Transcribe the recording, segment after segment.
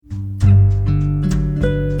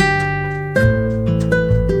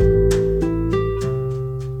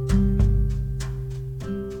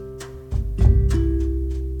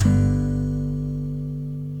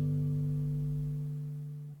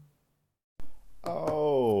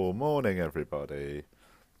morning, everybody.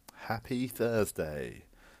 Happy Thursday.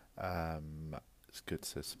 It's good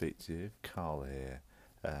to speak to you. Carl here,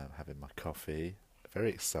 having my coffee. Very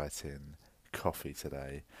exciting coffee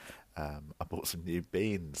today. I bought some new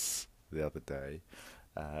beans the other day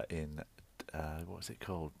in, what was it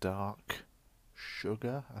called? Dark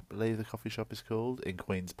Sugar, I believe the coffee shop is called, in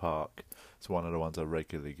Queen's Park. It's one of the ones I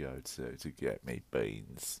regularly go to get me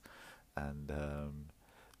beans. And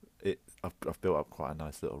I've built up quite a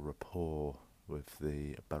nice little rapport with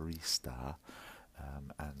the barista,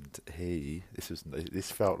 and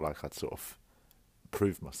this felt like I'd sort of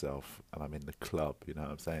proved myself, and I'm in the club. You know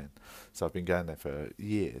what I'm saying? So I've been going there for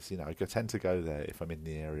years. Tend to go there if I'm in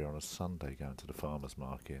the area on a Sunday, going to the farmers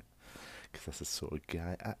market, because that's the sort of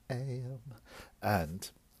guy I am. And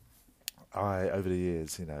over the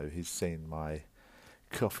years, he's seen my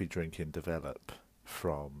coffee drinking develop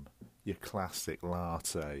from your classic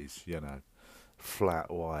lattes, flat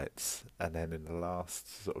whites, and then in the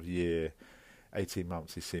last sort of year, 18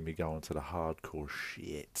 months, he's seen me go on to the hardcore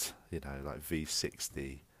shit, like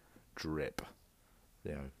V60 drip.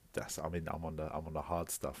 I'm on the hard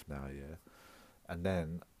stuff now, yeah. And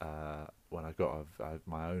then when I got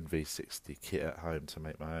my own V60 kit at home to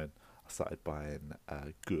make my own, I started buying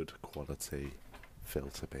good quality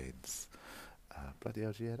filter beans. Bloody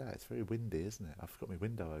hell, yeah, it's very windy, isn't it? I've got my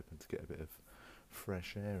window open to get a bit of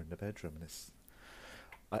fresh air in the bedroom, and it's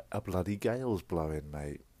a bloody gale's blowing,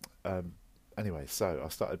 mate. Anyway, so I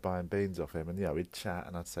started buying beans off him, and we'd chat,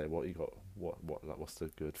 and I'd say, "What you got? What's the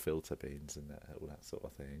good filter beans and all that sort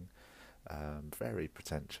of thing." Very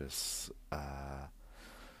pretentious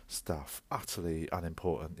stuff, utterly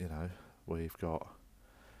unimportant. We've got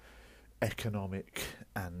economic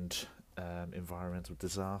and environmental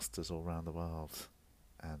disasters all around the world,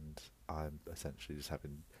 and I'm essentially just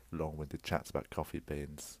having long-winded chats about coffee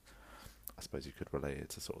beans. I suppose you could relate it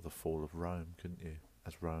to sort of the fall of Rome, couldn't you?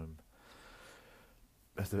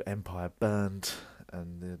 As the empire burned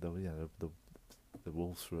and the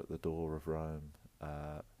wolves were at the door of Rome.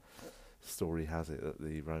 Story has it that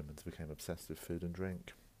the Romans became obsessed with food and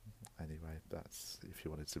drink. Anyway, that's if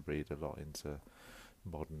you wanted to read a lot into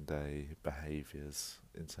modern day behaviours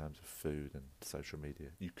in terms of food and social media,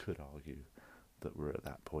 you could argue that we're at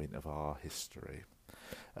that point of our history.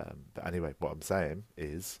 But anyway, what I'm saying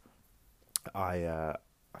is I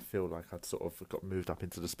feel like I'd sort of got moved up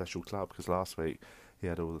into the special club, because last week he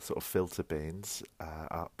had all the sort of filter beans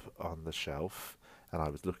up on the shelf, and I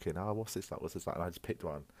was looking, what's this like, and I just picked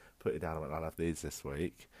one, put it down, and went, I'll have these this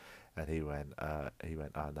week. And he went, oh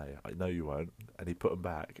no, you won't. And he put them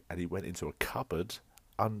back, and he went into a cupboard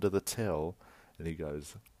under the till, and he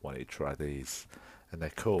goes, why don't you try these? And they're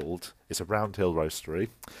called, it's a Round Hill roastery,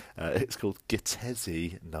 it's called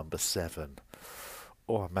Gittesi number 7.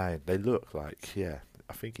 Oh man, they look like,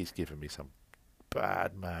 I think he's giving me some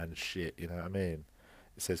bad man shit, you know what I mean?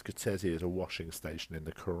 It says Gittesi is a washing station in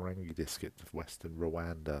the Karangi district of western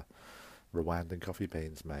Rwanda. Rwandan coffee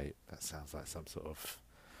beans, mate. That sounds like some sort of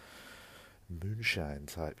moonshine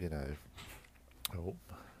type, Oh,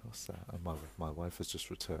 what's that? My wife has just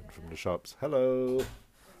returned from the shops. Hello.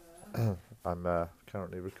 I'm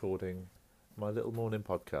currently recording my little morning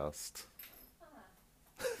podcast.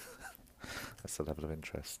 That's the level of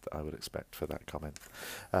interest I would expect for that comment.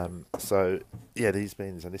 These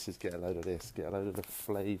beans, and this is get a load of the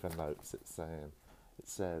flavour notes it's saying. It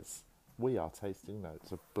says, we are tasting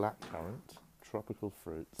notes of blackcurrant, tropical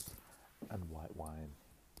fruits, and white wine.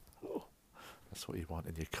 Oh, that's what you want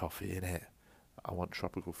in your coffee, innit? I want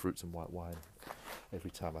tropical fruits and white wine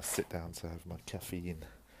every time I sit down to have my caffeine.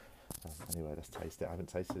 Anyway, let's taste it. I haven't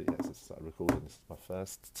tasted it yet since I started recording. This is my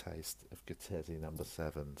first taste of Gittesi number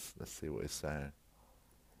 7s. Let's see what it's saying.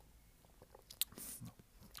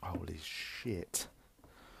 Holy shit.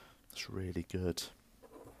 It's really good.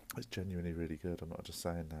 It's genuinely really good. I'm not just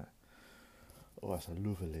saying that. Oh, that's a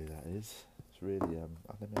lovely, that is. It's really,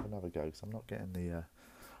 let me have another go, because I'm not getting the, I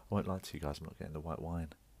won't lie to you guys, I'm not getting the white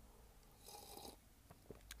wine.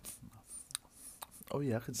 Oh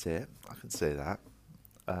yeah, I can see it. I can see that.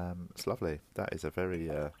 It's lovely. That is a very,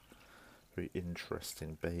 very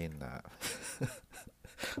interesting bean, that.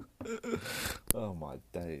 Oh my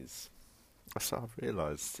days. So I've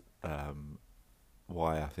realised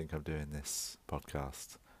why I think I'm doing this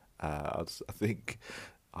podcast. I think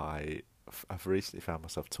I've recently found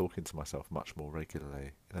myself talking to myself much more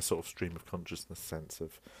regularly, in a sort of stream of consciousness sense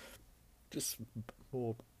of just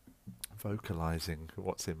more vocalising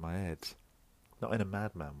what's in my head. Not in a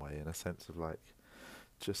madman way, in a sense of like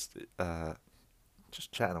just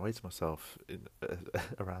chatting away to myself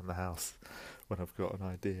around the house when I've got an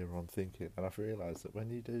idea or I'm thinking. And I've realised that when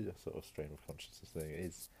you do a sort of stream of consciousness thing, it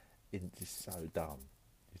is it's so dumb.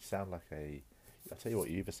 You sound like I tell you what,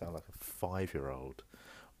 you either sound like a 5-year-old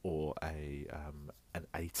or a an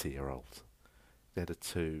 80-year-old. They're the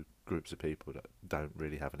two groups of people that don't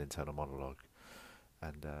really have an internal monologue.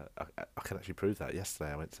 And I can actually prove that.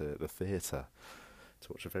 Yesterday I went to the theatre to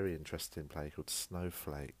watch a very interesting play called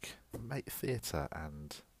Snowflake. Mate, theatre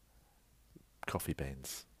and coffee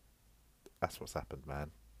beans. That's what's happened, man.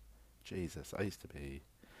 Jesus, I used to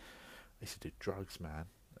do drugs, man.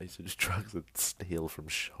 I used to do drugs and steal from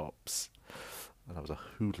shops. And I was a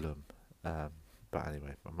hoodlum. But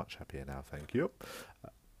anyway, I'm much happier now, thank you.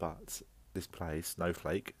 But this play,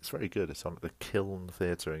 Snowflake, it's very good. It's on at the Kiln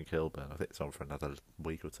Theatre in Kilburn. I think it's on for another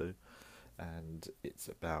week or two. And it's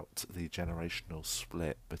about the generational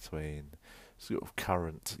split between sort of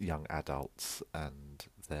current young adults and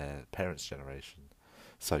their parents' generation.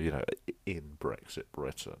 So, in Brexit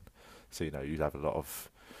Britain, so, you'd have a lot of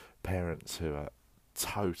parents who are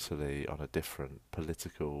totally on a different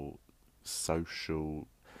political, social,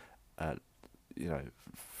 uh,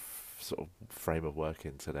 sort of frame of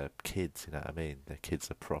working to their kids, you know what I mean? Their kids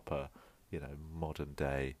are proper, modern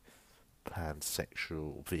day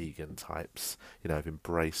pansexual vegan types, have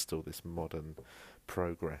embraced all this modern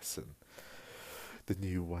progress and the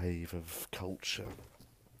new wave of culture.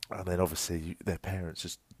 And then obviously their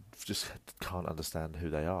parents just can't understand who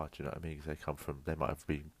they are. Do you know what I mean? 'Cause they might have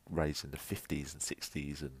been raised in the 50s and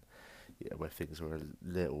 60s, and where things were a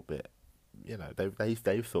little bit,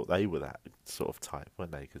 they thought they were that sort of type,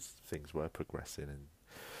 weren't they? Because things were progressing in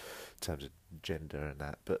terms of gender and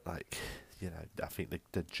that. But I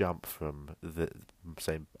think the jump from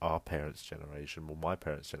say our parents' generation, or my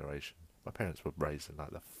parents' generation, my parents were raised in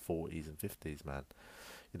like the 40s and 50s, man.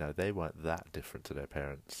 They weren't that different to their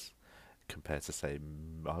parents compared to, say,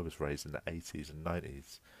 I was raised in the 80s and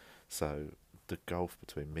 90s. So the gulf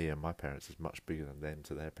between me and my parents is much bigger than them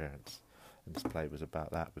to their parents. And this play was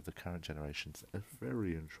about that with the current generations. It's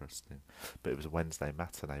very interesting. But it was a Wednesday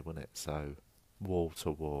matinee, wasn't it? So wall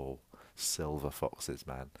to wall silver foxes,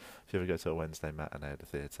 man. If you ever go to a Wednesday matinee at the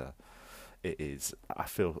theatre, it is. I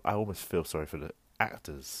almost feel sorry for the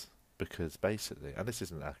actors. Because basically, and this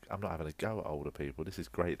isn't, I'm not having a go at older people. This is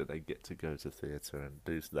great that they get to go to theatre and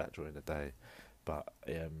do that during the day. But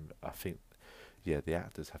I think, the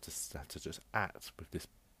actors have to just act with this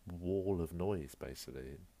wall of noise,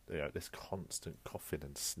 basically. This constant coughing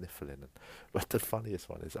and sniffling. But the funniest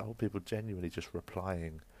one is old people genuinely just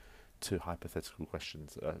replying to hypothetical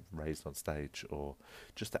questions that are raised on stage, or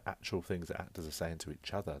just the actual things that actors are saying to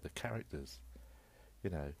each other, the characters,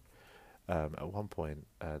 At one point,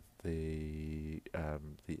 the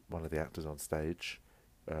one of the actors on stage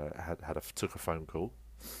took a phone call,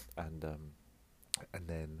 and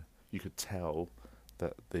then you could tell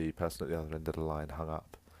that the person at the other end of the line hung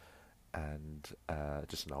up, and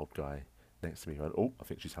just an old guy next to me went, "Oh, I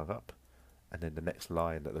think she's hung up," and then the next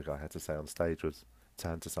line that the guy had to say on stage was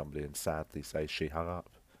turn to somebody and sadly say she hung up,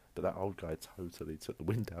 but that old guy totally took the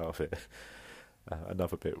wind out of it.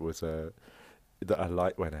 Another bit was that a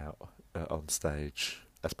light went out on stage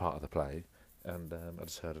as part of the play, and I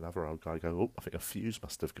just heard another old guy go, "Oh, I think a fuse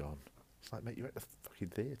must have gone." It's like, mate, you're at the fucking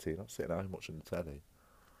theatre, you're not sitting at home watching the telly.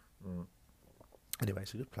 Anyway,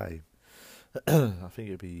 it's a good play. I think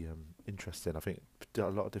it'd be interesting. I think a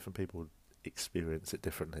lot of different people would experience it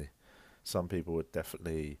differently. Some people would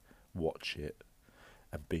definitely watch it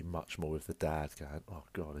and be much more with the dad going, "Oh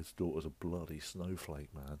God, his daughter's a bloody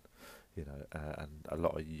snowflake, man." And a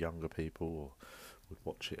lot of younger people would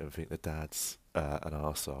watch it and think the dad's an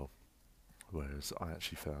arsehole. Whereas I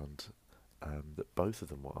actually found that both of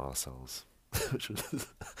them were arseholes. Which was,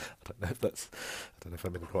 I don't know if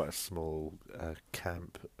I'm in quite a small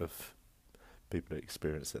camp of people who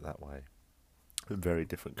experience it that way. A very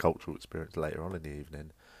different cultural experience later on in the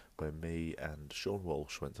evening, where me and Sean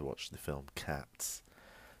Walsh went to watch the film Cats,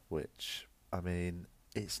 which, I mean,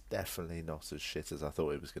 it's definitely not as shit as I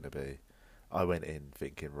thought it was going to be. I went in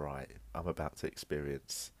thinking, right, I'm about to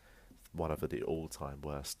experience one of the all-time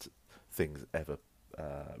worst things ever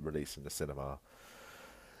released in the cinema.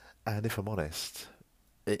 And if I'm honest,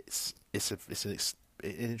 it's an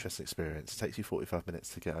interesting experience. It takes you 45 minutes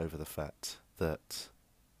to get over the fact that,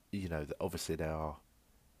 that obviously there are,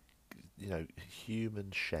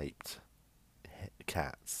 human-shaped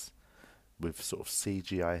cats with sort of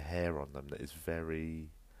CGI hair on them that is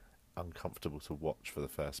very uncomfortable to watch for the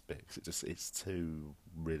first bit, 'cause it's too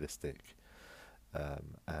realistic,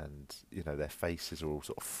 and their faces are all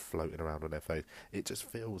sort of floating around on their face. It just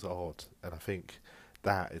feels odd, and I think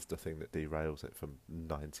that is the thing that derails it for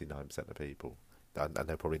 99% of people, and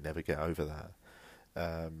they'll probably never get over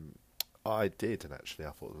that. I did, and actually,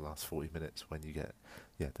 I thought the last 40 minutes when you get,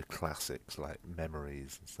 yeah, the classics like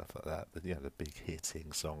Memories and stuff like that, the big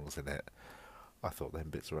hitting songs in it, I thought them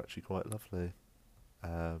bits were actually quite lovely.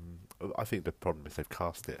 Um, I think the problem is they've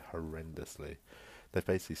cast it horrendously. They've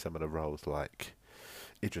basically some of the roles like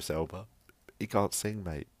Idris Elba. He can't sing,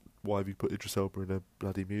 mate. Why have you put Idris Elba in a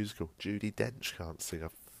bloody musical? Judi Dench can't sing a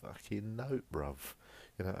fucking note, bruv.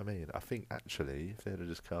 You know what I mean? I think actually, if they'd have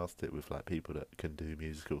just cast it with like people that can do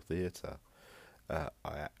musical theatre, I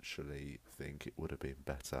actually think it would have been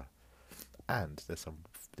better. And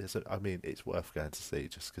I mean, it's worth going to see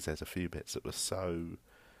just because there's a few bits that were so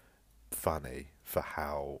funny for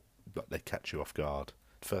how like, they catch you off guard.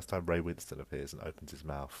 First time Ray Winston appears and opens his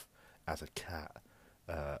mouth as a cat,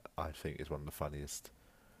 I think is one of the funniest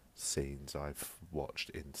scenes I've watched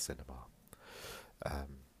in cinema.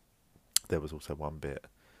 Um, there was also one bit.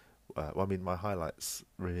 Well, I mean, my highlights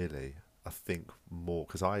really, I think more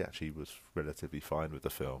because I actually was relatively fine with the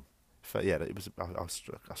film. Yeah, it was.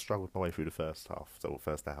 I struggled my way through the first half, so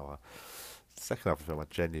first hour. Second half of the film, I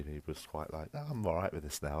genuinely was quite like, oh, I'm all right with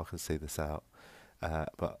this now. I can see this out.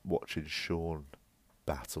 But watching Sean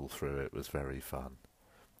battle through it was very fun.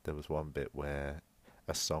 There was one bit where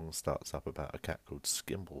a song starts up about a cat called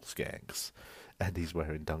Skimble Skanks, and he's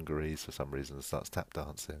wearing dungarees for some reason and starts tap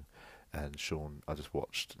dancing. And Sean, I just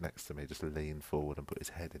watched next to me, just lean forward and put his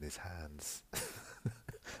head in his hands.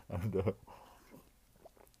 And it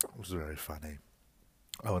was very funny.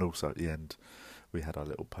 Oh, and also at the end, we had our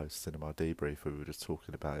little post-cinema debrief where we were just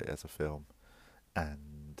talking about it as a film.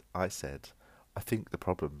 And I said, I think the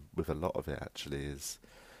problem with a lot of it actually is,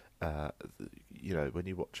 when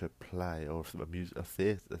you watch a play or a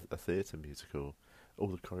theatre musical, all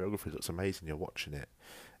the choreography looks amazing. You're watching it,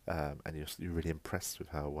 and you're really impressed with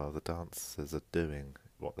how well the dancers are doing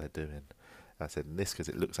what they're doing. And I said, in this, because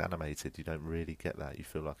it looks animated, you don't really get that. You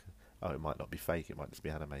feel like, oh, it might not be fake, it might just be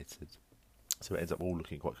animated. So it ends up all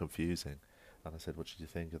looking quite confusing. And I said, what did you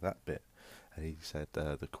think of that bit? And he said,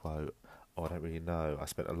 the quote, oh, I don't really know. I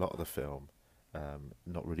spent a lot of the film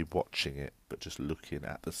not really watching it, but just looking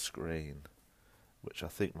at the screen, which I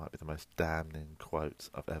think might be the most damning quote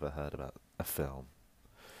I've ever heard about a film.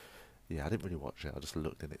 Yeah, I didn't really watch it, I just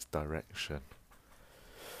looked in its direction.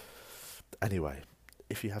 Anyway,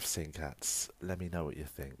 if you have seen Cats, let me know what you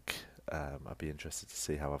think. I'd be interested to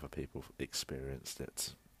see how other people experienced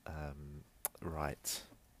it. Right,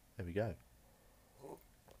 there we go.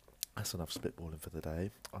 That's enough spitballing for the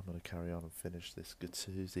day. I'm going to carry on and finish this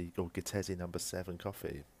Gattusi number 7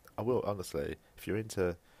 coffee. I will, honestly, if you're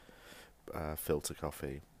into filter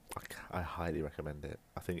coffee, I highly recommend it.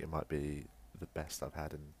 I think it might be the best I've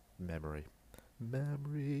had in memory.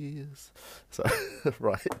 Memories. So,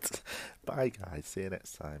 right. Bye, guys. See you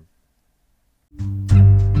next time.